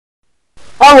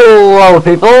Hello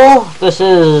people, this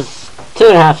is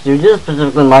 2.5 Stooges,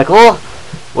 specifically Michael,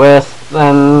 with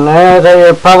an area that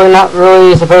you're probably not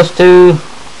really supposed to,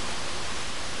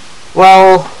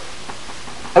 well,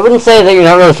 I wouldn't say that you're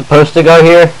not really supposed to go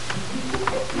here.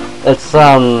 It's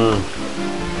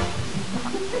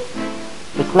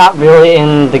not really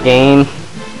in the game.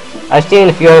 I've seen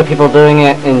a few other people doing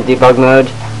it in debug mode.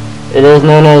 It is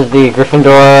known as the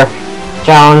Gryffindor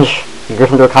Challenge, the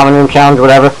Gryffindor Common Room Challenge,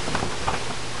 whatever.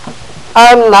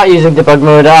 I'm not using debug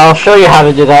mode. I'll show you how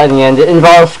to do that in the end. It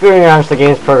involves screwing around with the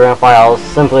game's program files,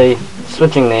 simply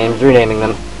switching names, renaming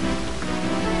them.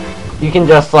 You can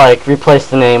just like replace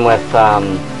the name with the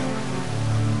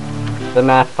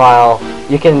math file.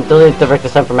 You can delete the Rick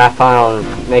December math file and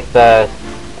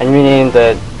rename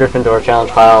the Gryffindor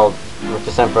challenge file with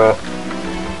December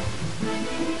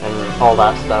and all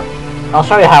that stuff. I'll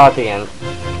show you how at the end.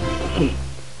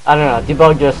 I don't know.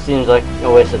 Debug just seems like a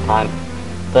waste of time.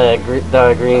 The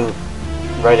green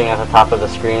writing at the top of the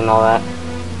screen and all that.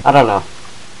 I don't know.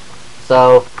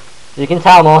 So, you can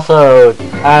tell I also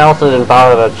didn't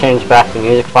bother to change back the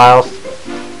music files.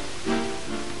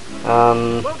 I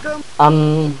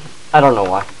don't know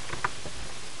why.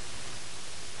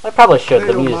 I probably should.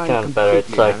 The music's kind of better.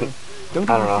 It's like, I don't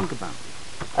know.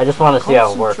 I just want to see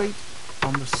how it works.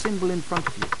 On the symbol in front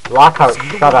of you. Lockhart,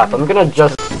 shut up. I'm gonna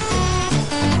just...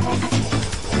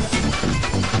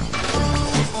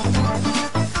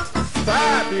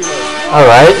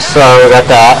 Alright, so we got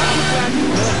that.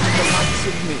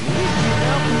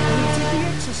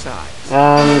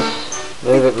 And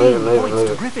move it.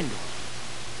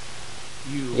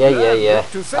 Yeah.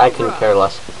 I couldn't care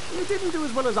less. You didn't do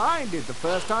as well as I did the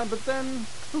first time, but then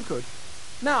who could?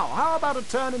 Now, how about a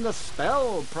turn in the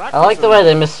spell practice? I like the way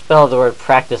they misspelled the word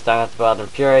practice down at the bottom.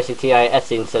 Pure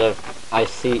I-C-T-I-S-E instead of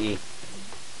I-C-E.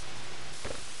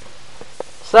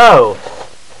 So,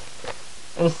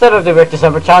 instead of the Rick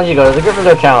December challenge, you go to the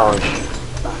Gryffindor challenge.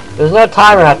 There's no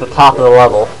timer at the top of the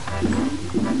level.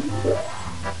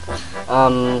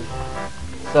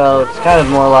 So it's kind of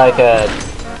more like a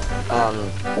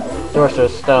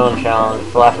Sorcerer's Stone challenge,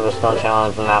 Philosopher's Stone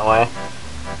challenge in that way.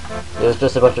 There's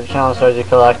just a bunch of challenge stars you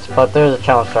collect, but there's a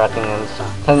challenge star at the end.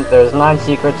 There's 9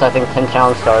 secrets, I think 10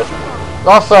 challenge stars.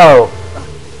 Also,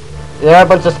 there are a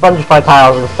bunch of Spongify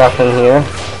tiles and stuff in here.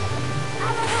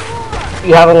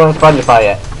 You haven't learned Spongify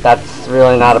yet. That's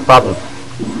really not a problem.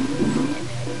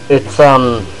 It's,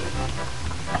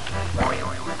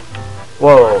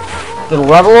 whoa. The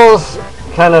levels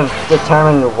kind of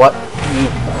determine what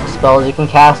spells you can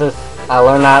cast. I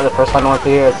learned that the first time I went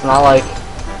through here. It's not like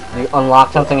you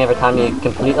unlock something every time you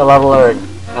complete a level or,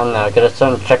 I don't know, get a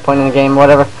certain checkpoint in the game or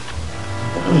whatever.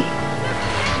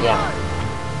 Yeah.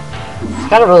 It's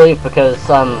kind of a relief because,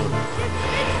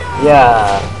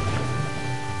 yeah.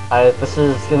 This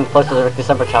is in place of the Rick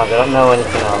December challenge. I don't know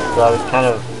anything else, so I would kind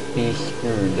of be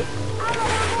screwed.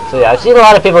 So yeah, I've seen a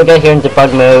lot of people get here in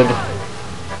debug mode.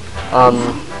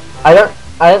 I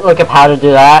didn't look up how to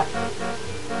do that.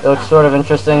 It looks sort of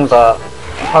interesting, but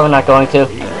I'm probably not going to.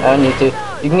 I don't need to.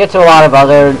 You can get to a lot of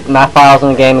other math files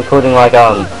in the game, including like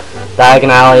Diagon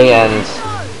Alley and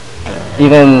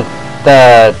even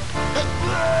the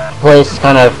place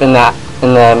kind of in the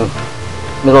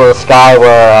middle of the sky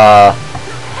where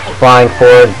Flying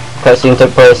Forward cutscene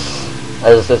took place,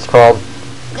 as it's called.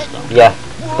 Yeah,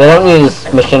 they don't use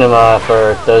machinima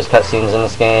for those cutscenes in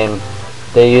this game.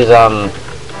 They use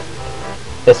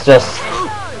it's just,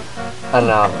 I don't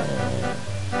know.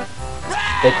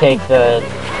 They take the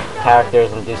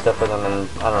characters and do stuff with them, and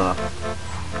I don't know.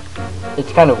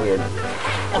 It's kind of weird.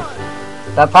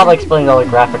 That probably explains all the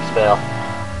graphics fail.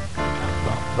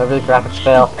 Remember the graphics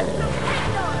fail?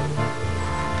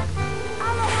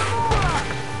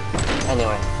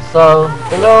 Anyway, so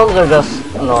the gnomes are just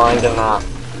annoying. They're not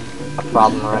a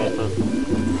problem or anything.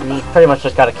 You pretty much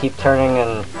just gotta keep turning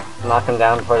and knock them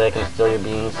down before they can steal your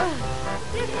beans.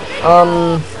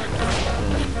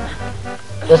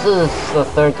 This is the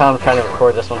third time I'm trying to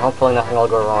record this one. Hopefully nothing will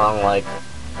go wrong. Like,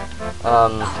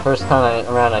 first time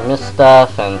around I missed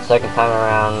stuff, and second time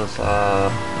around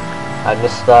I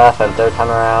missed stuff, and third time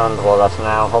around, well, that's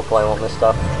now. Hopefully I won't miss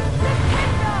stuff.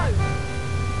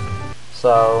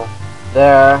 So,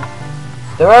 there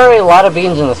are a lot of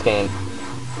beans in this game.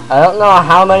 I don't know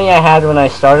how many I had when I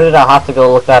started. I'll have to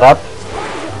go look that up.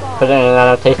 Put it in an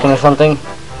annotation or something.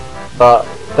 But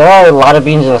there are a lot of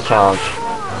beans in this challenge.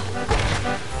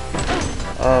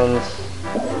 And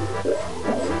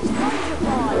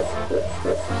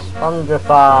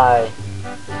Spongify.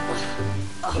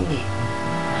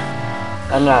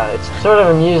 I don't know, it sort of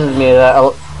amuses me that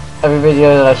every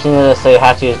video that I've seen it say you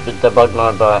have to use debug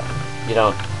mode, but you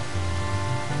don't.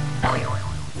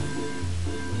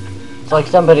 It's like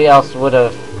somebody else would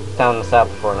have found this out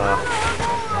before now.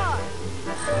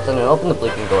 So now open the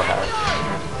bleeding door hatch.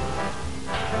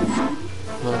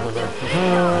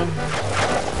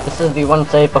 This is the one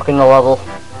save book in the level.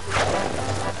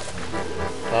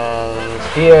 And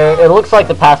here, it looks like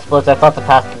the path splits. I thought the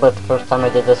path split the first time I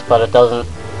did this, but it doesn't.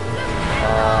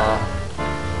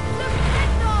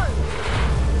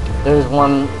 There's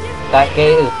one, that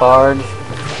gate is barred,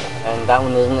 and that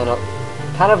one isn't, and it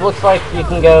kind of looks like you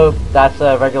can go, that's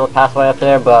a regular pathway up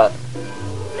there, but,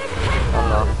 I don't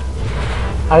know.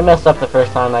 I messed up the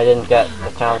first time, I didn't get the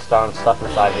challenge star and stuff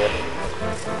inside here.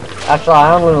 Actually,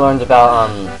 I only learned about,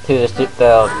 the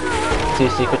two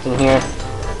secrets in here,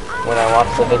 when I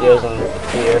watched the videos and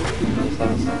here, these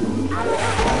things.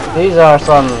 These are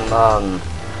some,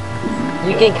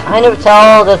 you can kind of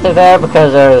tell that they're there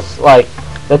because there's, like,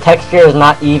 the texture is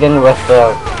not even with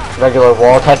the regular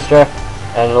wall texture,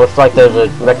 and it looks like there's a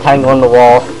rectangle in the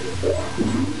wall.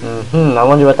 I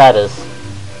wonder what that is.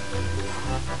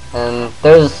 And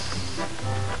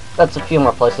that's a few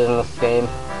more places in this game,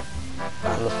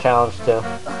 in this challenge too.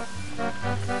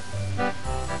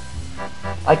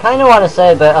 I kind of want to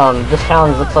say that this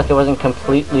challenge looks like it wasn't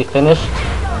completely finished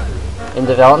in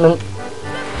development,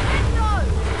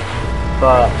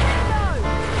 but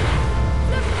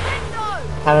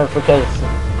kind of because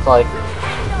it's like,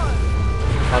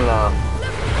 I don't know,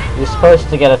 you're supposed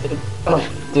to get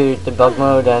do debug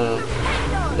mode and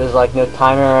there's like no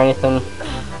timer or anything,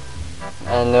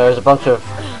 and there's a bunch of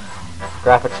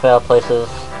graphics fail places,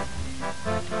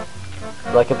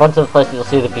 like a bunch of places you'll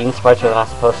see the bean sprites where they're not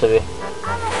supposed to be.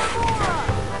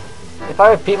 If I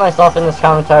repeat myself in this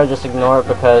commentary, just ignore it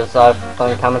because I've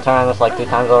done commentary on this like 2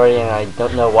 times already and I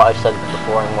don't know what I've said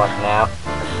before and what now.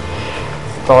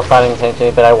 It's all starting to change to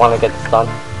me, but I want to get this done.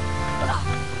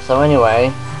 So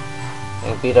anyway,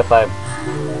 getting beat up by a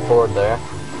board there.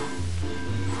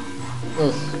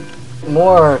 There's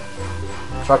more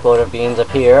truckload of beans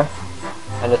up here,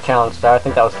 and a challenge star. I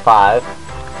think that was 5.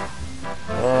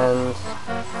 And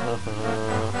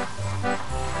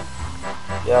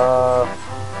yeah,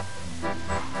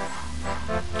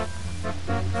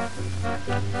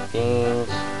 beans.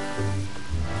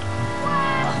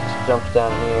 Let's jump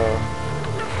down here.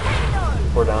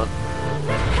 We're done.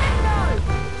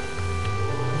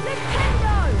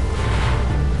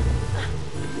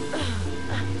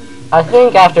 I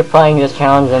think after playing this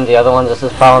challenge and the other ones, this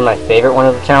is probably my favorite one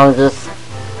of the challenges.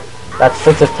 That's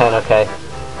 6 of 10, okay.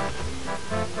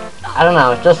 I don't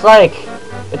know, it's just like,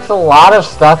 it's a lot of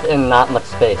stuff in not much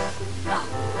space.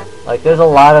 Like, there's a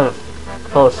lot of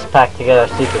close packed together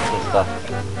secrets and stuff.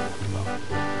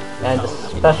 And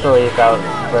especially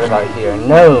right about here.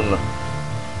 Gnome!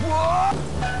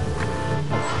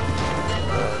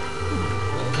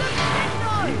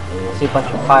 I see a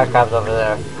bunch of fire crabs over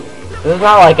there. There's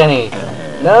not like any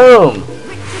gnome.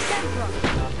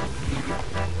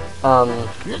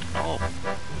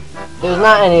 There's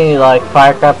not any like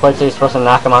fire crab places you're supposed to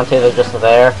knock them onto. They're just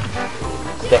there,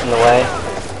 just get in the way.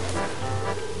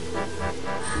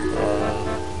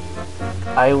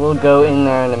 I will go in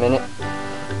there in a minute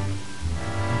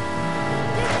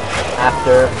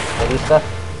after I do stuff.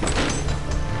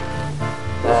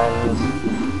 And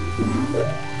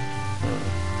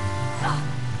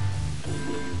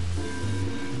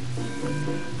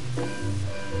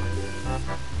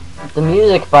the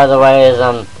music, by the way, is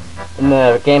in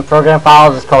the game program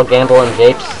files. It's called Gamble and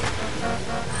Japes.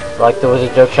 Like there was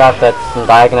a joke shop that's in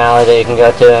Diagon Alley that you can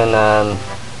go to, and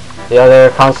the other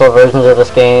console versions of this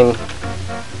game.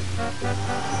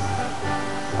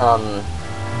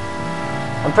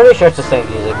 I'm pretty sure it's the same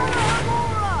music.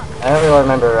 I don't really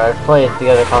remember. I've played the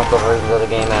other console versions of the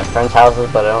game at friends' houses,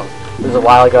 but it was a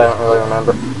while ago. I don't really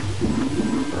remember.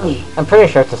 I'm pretty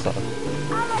sure it's the same.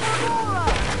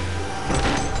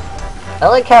 I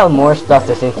like how more stuff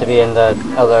there seems to be in the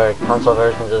other console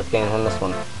versions of this game than this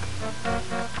one.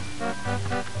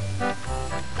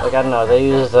 Like, I don't know, they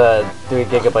use 3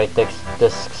 GB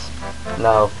discs.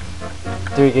 No,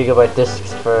 3 GB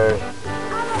discs for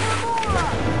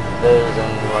those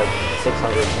and like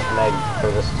 600 meg for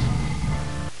this.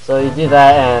 So you do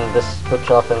that, and this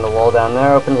bookshelf in the wall down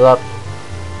there opens up,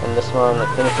 and this one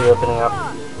that finishes opening up.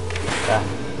 Yeah.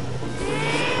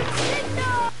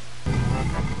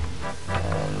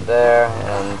 There,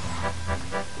 and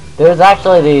there's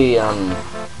actually the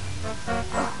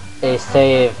a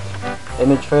save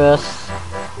image for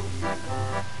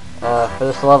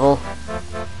this level.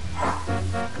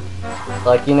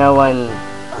 Like, you know when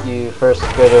you first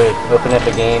go to open up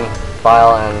a game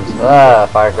file and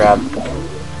fire grab,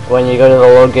 when you go to the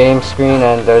load game screen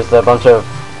and there's a bunch of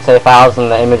save files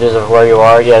and the images of where you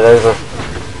are. Yeah, there's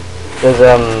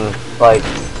like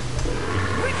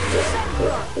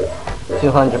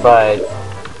 200 by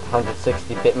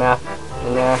 160 bitmap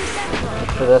in there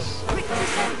for this.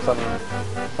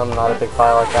 Some not a big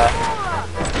file like that.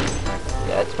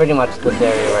 Yeah, it's pretty much this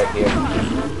area right here.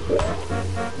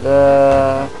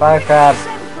 The fire crab,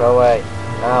 go away.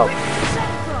 No.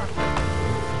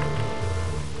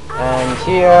 And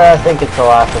here, I think it's the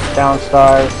last of challenge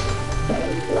stars.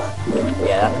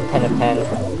 Yeah, that's 10 of 10.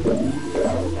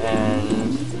 And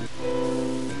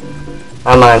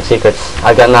I'm 9 secrets.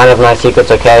 I've got 9 of 9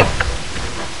 secrets, okay?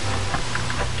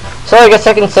 So I guess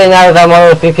I can say now that I'm one of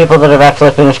the few people that have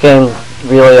actually finished game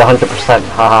really 100%.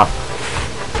 Haha.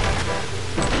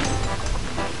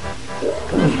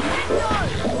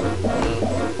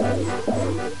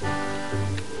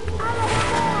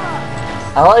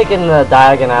 I like in the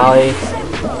Diagon Alley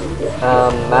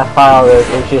map file, there's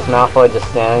Lucius Malfoy just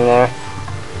standing there.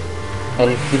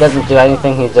 And he doesn't do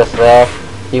anything, he's just there.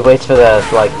 He waits for the,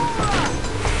 like...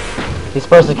 He's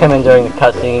supposed to come in during the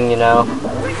cutscene, you know?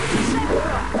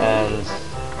 And...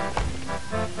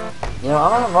 You know,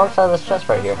 I'm on the wrong side of this chest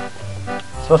right here.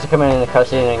 He's supposed to come in the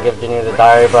cutscene and give Ginny the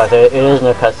diary, but it is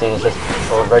no cutscene, it's just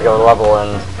a regular level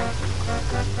and...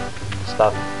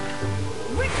 stuff.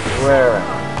 Where am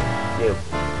I? You.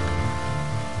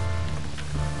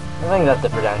 I think that's it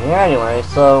for down here anyway,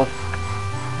 so...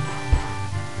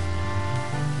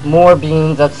 More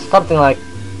beans, that's something like...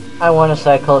 I want to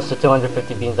say close to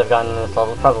 250 beans I've gotten in this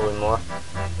level, probably more.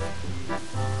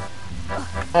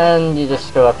 And you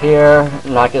just go up here,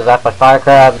 not get zapped by fire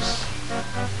crabs.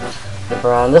 Jump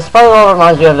around. This probably all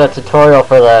reminds me of the tutorial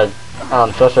for the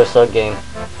Sorcerer's Stone game.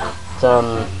 It's,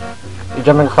 you're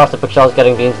jumping across the bookshelves,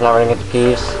 getting beans, and not running into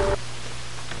peeves.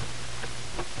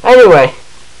 Anyway,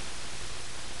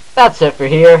 that's it for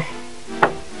here.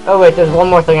 Oh wait, there's one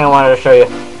more thing I wanted to show you.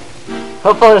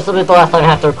 Hopefully this will be the last time I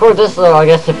have to record this, so I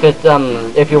guess if it,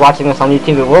 if you're watching this on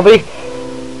YouTube, it will be.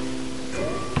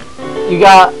 You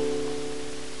got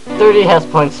 30 health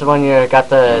points when you got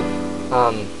the,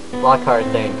 Lockhart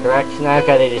thing, correct? Now I've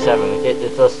got 87.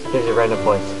 It just gives you random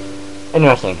points.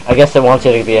 Interesting. I guess it wants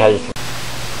you to be ahead.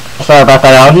 Sorry about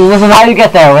that, this is how you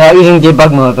get there without using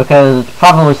Debug Mode, because it's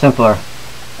probably simpler.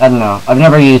 I don't know. I've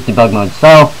never used Debug Mode.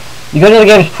 So, you go to the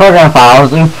game's program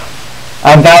files.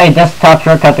 I've got a desktop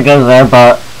shortcut that goes there,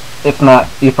 but if not,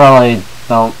 you probably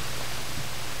don't.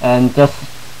 And just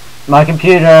my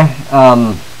computer,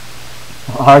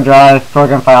 hard drive,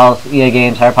 program files, EA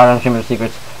Games, Harry Potter and Chamber of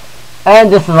Secrets.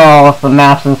 And this is all the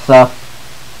maps and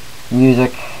stuff,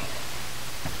 music,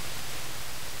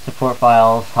 support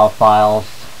files, health files,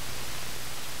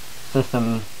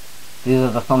 system. These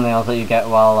are the thumbnails that you get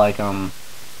while, like, for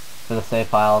the save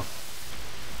files.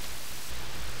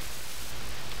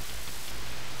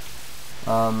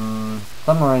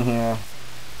 Somewhere in here.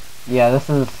 Yeah, this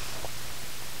is...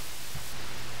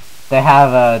 They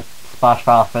have a splash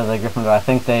file for the Gryffindor. I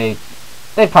think they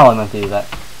probably meant to do that.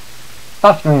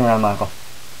 Stop screwing around, Michael.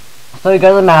 So you go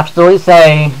to the maps, delete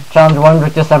say Challenge 1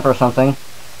 Rick December or something,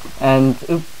 and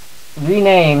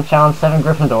rename Challenge 7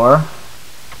 Gryffindor.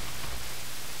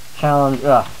 Challenge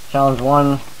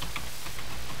 1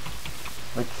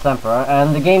 Rick December,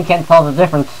 and the game can't tell the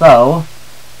difference, so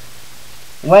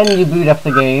when you boot up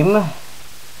the game,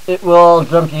 it will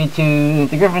jump you to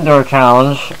the Gryffindor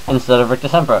challenge instead of Rick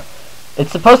December.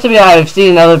 It's supposed to be, I've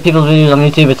seen other people's videos on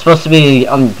YouTube, it's supposed to be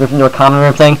on Gryffindor Common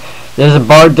Room thing. There's a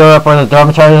barred door up where the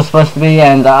dormitory is supposed to be,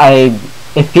 and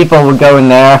if people would go in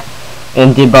there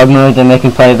in debug mode, then they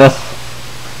can play this,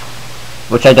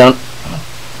 which I don't.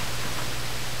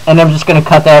 And I'm just gonna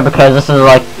cut there because this is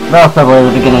like relatively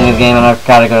the beginning of the game and I've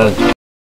gotta go to